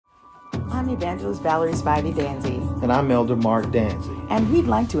I'm Evangelist Valerie Danzy. And I'm Elder Mark Danzy. And we'd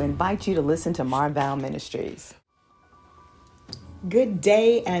like to invite you to listen to MarVal Ministries. Good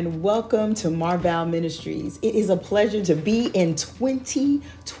day and welcome to MarVal Ministries. It is a pleasure to be in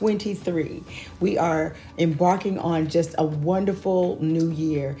 2023. We are embarking on just a wonderful new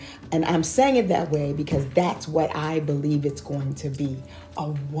year. And I'm saying it that way because that's what I believe it's going to be.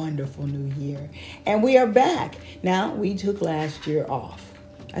 A wonderful new year. And we are back. Now, we took last year off.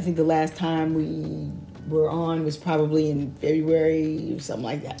 I think the last time we were on was probably in February, something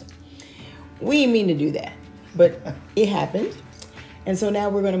like that. We didn't mean to do that, but it happened. And so now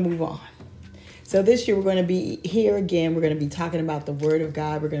we're going to move on. So this year we're going to be here again. We're going to be talking about the Word of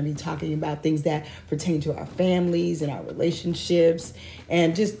God. We're going to be talking about things that pertain to our families and our relationships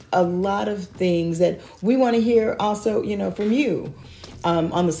and just a lot of things that we want to hear also, from you. On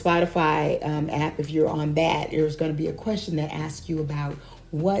the Spotify app, if you're on that, there's going to be a question that asks you about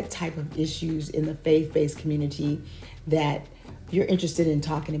what type of issues in the faith-based community that you're interested in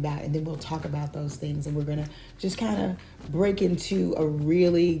talking about. And then we'll talk about those things. And we're going to just kind of break into a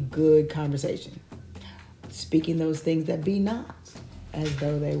really good conversation. Speaking those things that be not as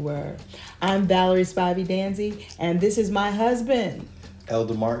though they were. I'm Valerie Danzy, and this is my husband,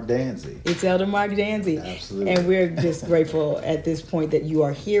 Elder Mark Danzy. It's Elder Mark Danzy. Absolutely. And we're just grateful at this point that you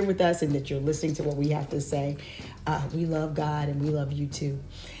are here with us and that you're listening to what we have to say. We love God and we love you too.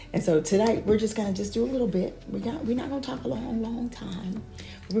 And so tonight we're just going to do a little bit. We're not going to talk a long time.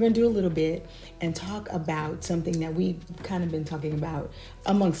 We're going to do a little bit and talk about something that we've kind of been talking about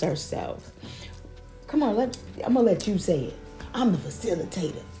amongst ourselves. Come on, I'm going to let you say it. I'm the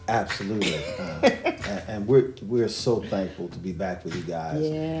facilitator. Absolutely. And we're so thankful to be back with you guys.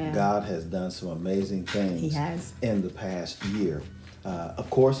 Yeah. God has done some amazing things. He has. In the past year. Of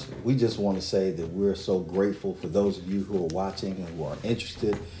course, we just want to say that we're so grateful for those of you who are watching and who are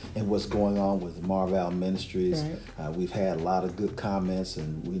interested in what's going on with MarVal Ministries. Right. We've had a lot of good comments,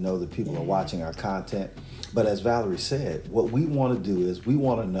 and we know that people are watching our content. But as Valerie said, what we want to do is we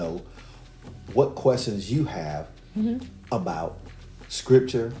want to know what questions you have about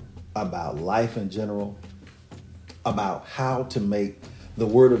Scripture, about life in general, about how to make the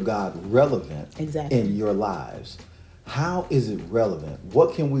Word of God relevant in your lives. How is it relevant?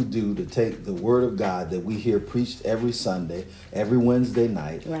 What can we do to take the Word of God that we hear preached every Sunday, every Wednesday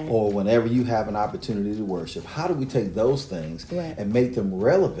night, or whenever you have an opportunity to worship? How do we take those things and make them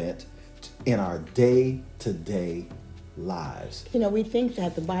relevant in our day-to-day lives? We think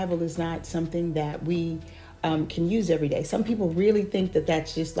that the Bible is not something that we can use every day. Some people really think that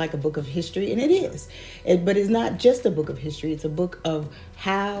that's just like a book of history, and it is. But it's not just a book of history. It's a book of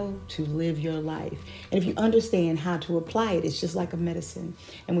how to live your life. And if you understand how to apply it, it's just like a medicine.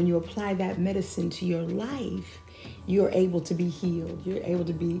 And when you apply that medicine to your life, you're able to be healed. You're able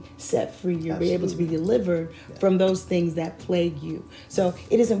to be set free. You're able to be delivered from those things that plague you. So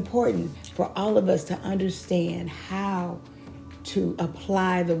it is important for all of us to understand how to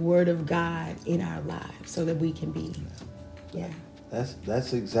apply the Word of God in our lives so that we can be.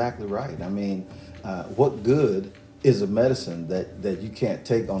 That's exactly right. I mean, what good is a medicine that you can't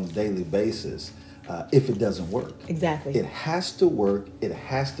take on a daily basis if it doesn't work? Exactly. It has to work. It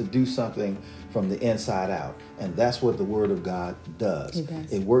has to do something from the inside out. And that's what the Word of God does.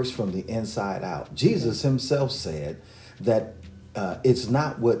 It works from the inside out. Jesus himself said that it's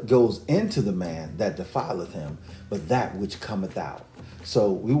not what goes into the man that defileth him, but that which cometh out.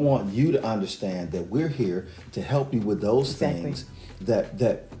 So we want you to understand that we're here to help you with those things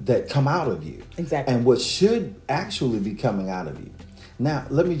that come out of you. And what should actually be coming out of you. Now,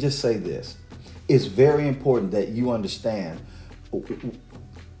 let me just say this. It's very important that you understand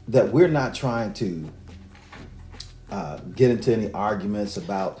that we're not trying to get into any arguments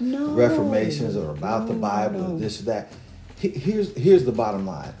about reformations or about the Bible or this or that. Here's the bottom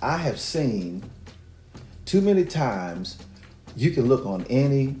line. I have seen too many times, you can look on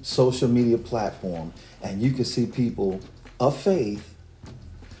any social media platform and you can see people of faith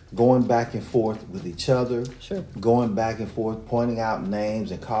going back and forth with each other, going back and forth, pointing out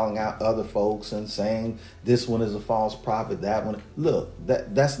names and calling out other folks and saying this one is a false prophet, that one. Look,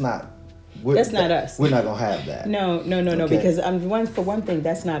 that's not us. We're not going to have that. No, because for one thing,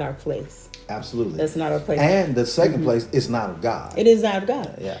 that's not our place. Absolutely. That's not our place. And the second place, it's not of God. It is not of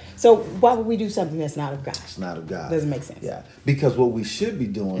God. Yeah. So why would we do something that's not of God? It's not of God. Doesn't make sense. Yeah. Because what we should be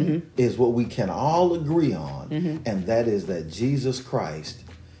doing is what we can all agree on, and that is that Jesus Christ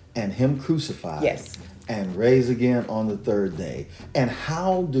and him crucified. Yes. And raised again on the third day. And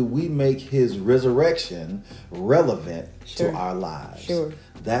how do we make his resurrection relevant to our lives? Sure.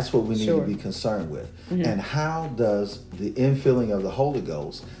 That's what we need to be concerned with. And how does the infilling of the Holy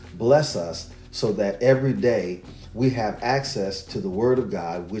Ghost bless us so that every day we have access to the Word of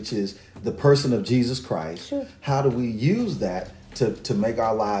God, which is the person of Jesus Christ? Sure. How do we use that to make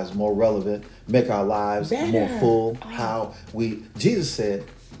our lives more relevant, make our lives more full? Jesus said,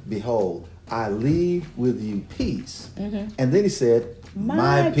 behold, I leave with you peace. And then he said,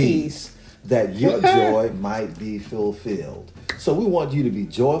 my peace, that your joy might be fulfilled. So we want you to be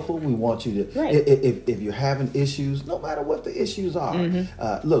joyful. We want you to, if you're having issues, no matter what the issues are,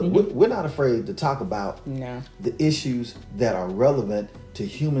 look, we're not afraid to talk about the issues that are relevant to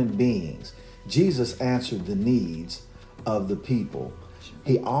human beings. Jesus answered the needs of the people.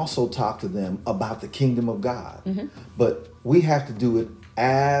 He also talked to them about the kingdom of God. But we have to do it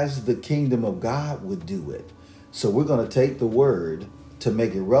as the kingdom of God would do it. So we're going to take the word to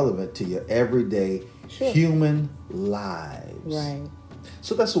make it relevant to your everyday human lives. Right.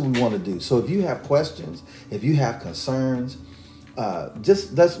 So that's what we want to do. So if you have questions, if you have concerns,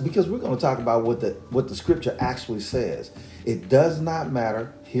 that's because we're going to talk about what the scripture actually says. It does not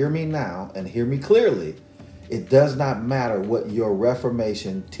matter. Hear me now and hear me clearly. It does not matter what your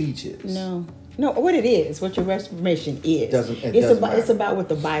Reformation teaches. No, what it is, what your Reformation is. It's about what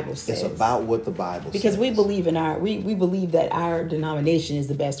the Bible says. It's about what the Bible says. Because we believe we believe that our denomination is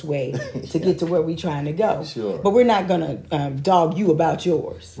the best way to get to where we're trying to go. Sure. But we're not going to dog you about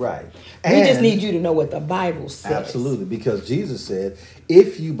yours. Right. We just need you to know what the Bible says. Absolutely. Because Jesus said,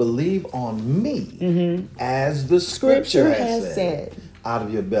 if you believe on me, as the scripture has said, out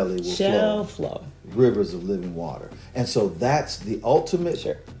of your belly will flow rivers of living water. And so that's the ultimate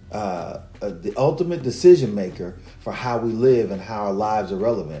decision maker for how we live and how our lives are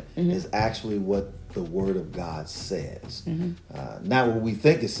relevant is actually what the Word of God says. Not what we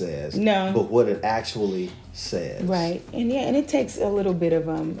think it says, but what it actually says. Right. And it takes a little bit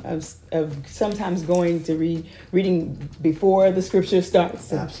of sometimes going to reading before the scripture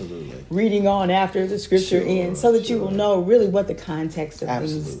starts. Absolutely. Reading on after the scripture ends, so that you will know really what the context of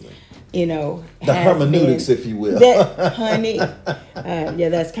things, the hermeneutics, if you will. Honey,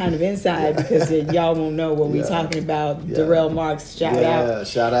 that's kind of inside because y'all won't know what we're talking about. Darrell Marks, shout out.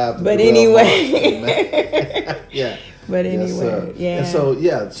 Shout out. But anyway. But anyway, And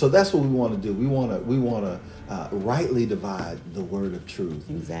so that's what we want to do. We want to rightly divide the word of truth.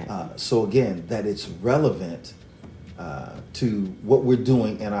 Exactly. So again, that it's relevant to what we're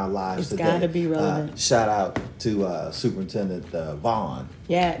doing in our lives today. It's got to be relevant. Shout out to Superintendent Vaughn.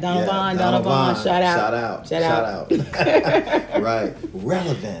 Donald Vaughn. Shout out. Right.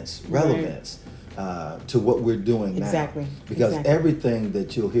 Relevance to what we're doing now. Exactly. Because everything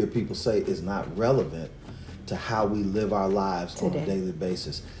that you'll hear people say is not relevant to how we live our lives today, on a daily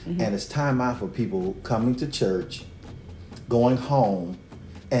basis. And it's time out for people coming to church, going home,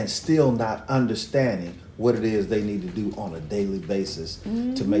 and still not understanding what it is they need to do on a daily basis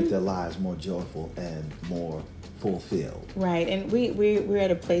to make their lives more joyful and more fulfilled. Right. And we're at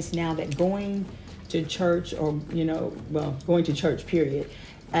a place now that going to church going to church period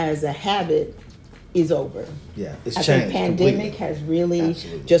as a habit is over. Yeah, it's I changed. think pandemic has really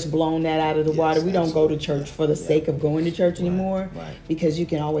just blown that out of the water. We don't go to church for the sake of going to church anymore, because you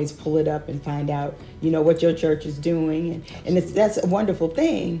can always pull it up and find out, what your church is doing, and that's a wonderful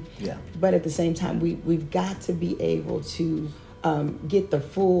thing. Yeah. But at the same time, we've got to be able to get the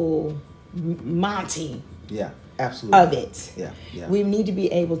full Monty. Yeah. Absolutely. Of it. Yeah. We need to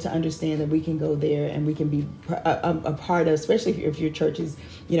be able to understand that we can go there and we can be a part of, especially if your church is,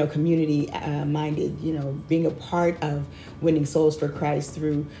 community minded, being a part of winning souls for Christ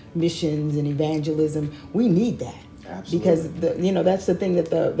through missions and evangelism. We need that. Absolutely. Because that's the thing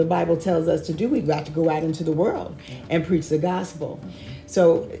that the Bible tells us to do. We've got to go out into the world and preach the gospel.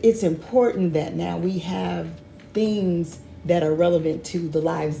 So it's important that now we have things that are relevant to the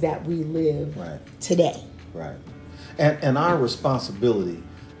lives that we live today. Right. And our responsibility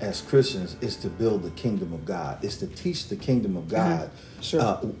as Christians is to build the kingdom of God. It's to teach the kingdom of God.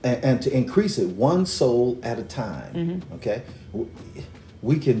 And to increase it one soul at a time. Okay?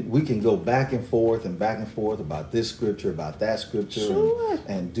 We can go back and forth about this scripture, about that scripture,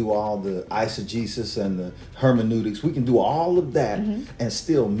 and do all the eisegesis and the hermeneutics. We can do all of that and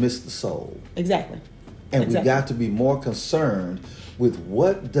still miss the soul. Exactly. And we've got to be more concerned with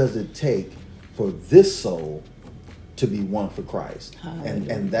what does it take for this soul to be won for Christ.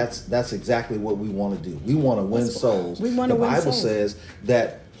 And that's exactly what we want to do. We want to win souls. We want to win souls. The Bible says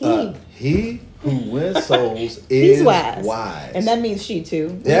that He who wins souls is wise. And that means she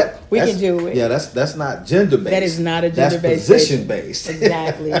too. Yeah, we can do it. Yeah, that's not gender based. That is not a gender based. That's position based.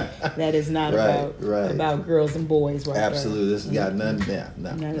 Exactly. That is not about girls and boys. Absolutely. This has got none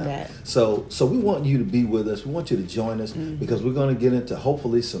of that. So we want you to be with us. We want you to join us because we're going to get into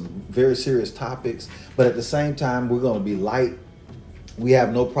hopefully some very serious topics, but at the same time we're going to be light. We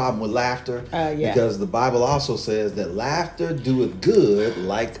have no problem with laughter because the Bible also says that laughter doeth good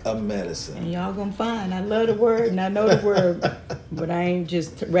like a medicine. And y'all gonna find I love the word and I know the word, but I ain't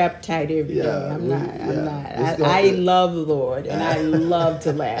just wrapped tight every day. I'm not. I love the Lord and I love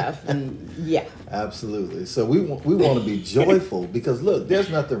to laugh and Absolutely. So we want to be joyful because look, there's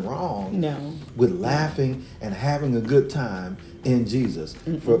nothing wrong with laughing and having a good time in Jesus.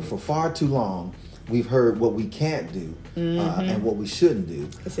 For far too long, we've heard what we can't do and what we shouldn't do.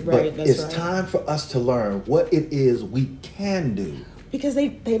 But it's time for us to learn what it is we can do. Because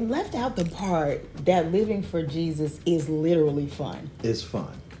they left out the part that living for Jesus is literally fun. It's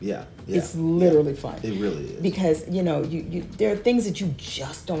fun. Yeah. It's literally fun. It really is. Because, you there are things that you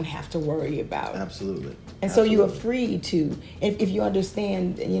just don't have to worry about. Absolutely. And so you are free to, if you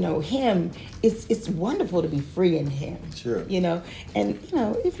understand, him, it's wonderful to be free in him. Sure. And,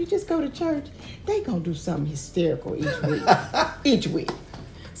 if you just go to church, they going to do something hysterical each week. Each week.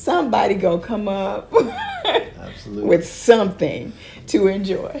 Somebody going to come up with something to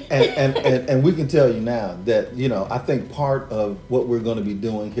enjoy. And we can tell you now that, I think part of what we're going to be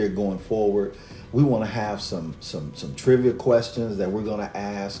doing here going forward, we want to have some trivia questions that we're going to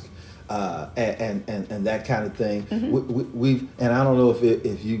ask. And that kind of thing. We've and I don't know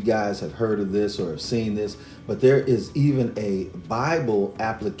if you guys have heard of this or have seen this, but there is even a Bible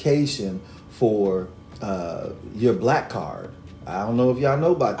application for your black card. I don't know if y'all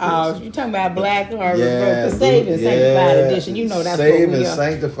know about this. Oh, you're talking about black card, the Save and Sanctified Edition. That's Save what we and are.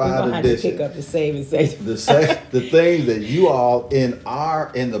 Sanctified We're gonna Edition. have to pick up the Save and Sanctified. The thing that you all in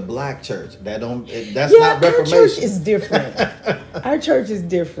the black church that's not Reformation. Our church is different. Our church is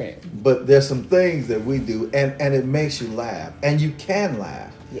different. But there's some things that we do, and it makes you laugh, and you can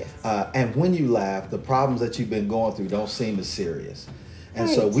laugh. Yes. And when you laugh, the problems that you've been going through don't seem as serious. And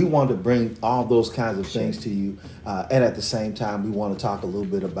so we want to bring all those kinds of things to you. And at the same time, we want to talk a little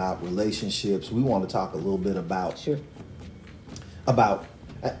bit about relationships. We want to talk a little bit about,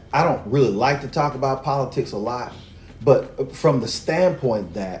 I don't really like to talk about politics a lot, but from the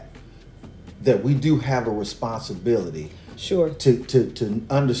standpoint that we do have a responsibility to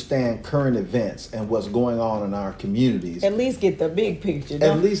understand current events and what's going on in our communities. At least get the big picture.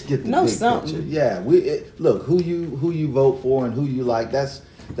 At least get the big picture. Yeah, look who you vote for and who you like. That's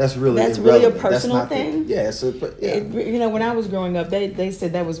really a personal thing. When I was growing up, they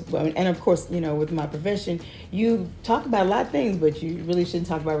said that was, and of course, with my profession, you talk about a lot of things, but you really shouldn't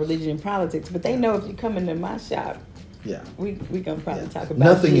talk about religion and politics. But they know if you come into my shop. Yeah, we gonna probably talk about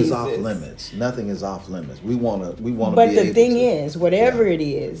nothing Jesus. is off limits. Nothing is off limits. We want to. But the thing is, whatever it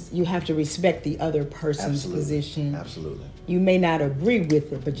is, you have to respect the other person's position. Absolutely. You may not agree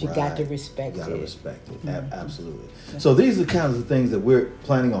with it, but you got to respect it. You got to respect it. Absolutely. So these are the kinds of things that we're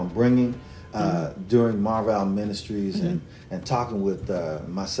planning on bringing during MarVal Ministries and talking with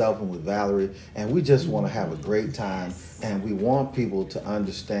myself and with Valerie, and we just want to have a great time, and we want people to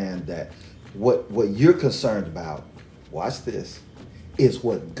understand that what you're concerned about. Watch this, is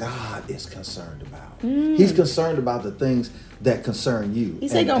what God is concerned about. He's concerned about the things that concern you. He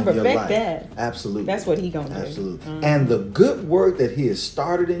said gonna perfect that. Absolutely. That's what he gonna do. Absolutely. And the good work that he has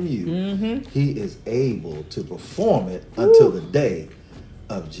started in you, he is able to perform it until the day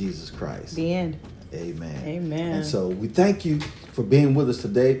of Jesus Christ. The end. Amen. Amen. And so we thank you for being with us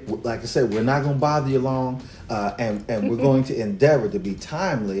today. Like I said, we're not going to bother you long, and we're going to endeavor to be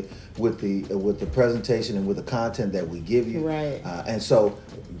timely with the presentation and with the content that we give you. Right. And so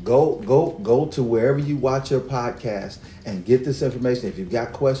go to wherever you watch your podcast and get this information. If you've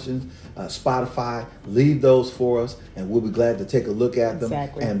got questions, Spotify, leave those for us, and we'll be glad to take a look at them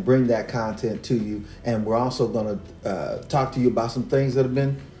and bring that content to you. And we're also going to talk to you about some things that have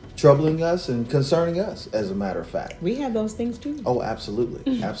been troubling us and concerning us, as a matter of fact. We have those things too. Oh,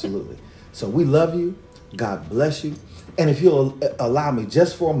 absolutely. Absolutely. So we love you. God bless you. And if you'll allow me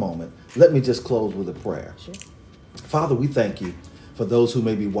just for a moment, let me just close with a prayer. Sure. Father, we thank you for those who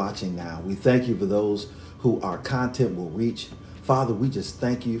may be watching now. We thank you for those who our content will reach. Father, we just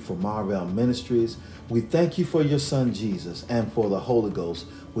thank you for MarVal Ministries. We thank you for your son, Jesus, and for the Holy Ghost,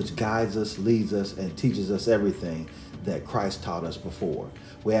 which guides us, leads us, and teaches us everything that Christ taught us before.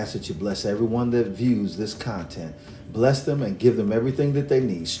 We ask that you bless everyone that views this content. Bless them and give them everything that they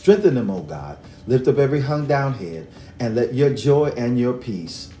need. Strengthen them, oh God. Lift up every hung down head, and let your joy and your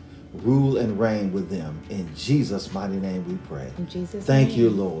peace rule and reign with them. In Jesus' mighty name we pray. In Jesus' name. Thank you,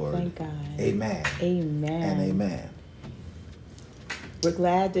 Lord. Thank God. Amen. Amen. And amen. We're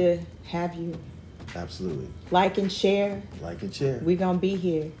glad to have you. Absolutely. Like and share. Like and share. We're going to be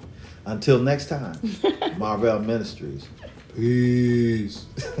here. Until next time, MarVal Ministries. Peace.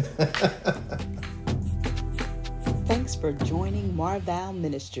 Thanks for joining MarVal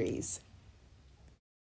Ministries.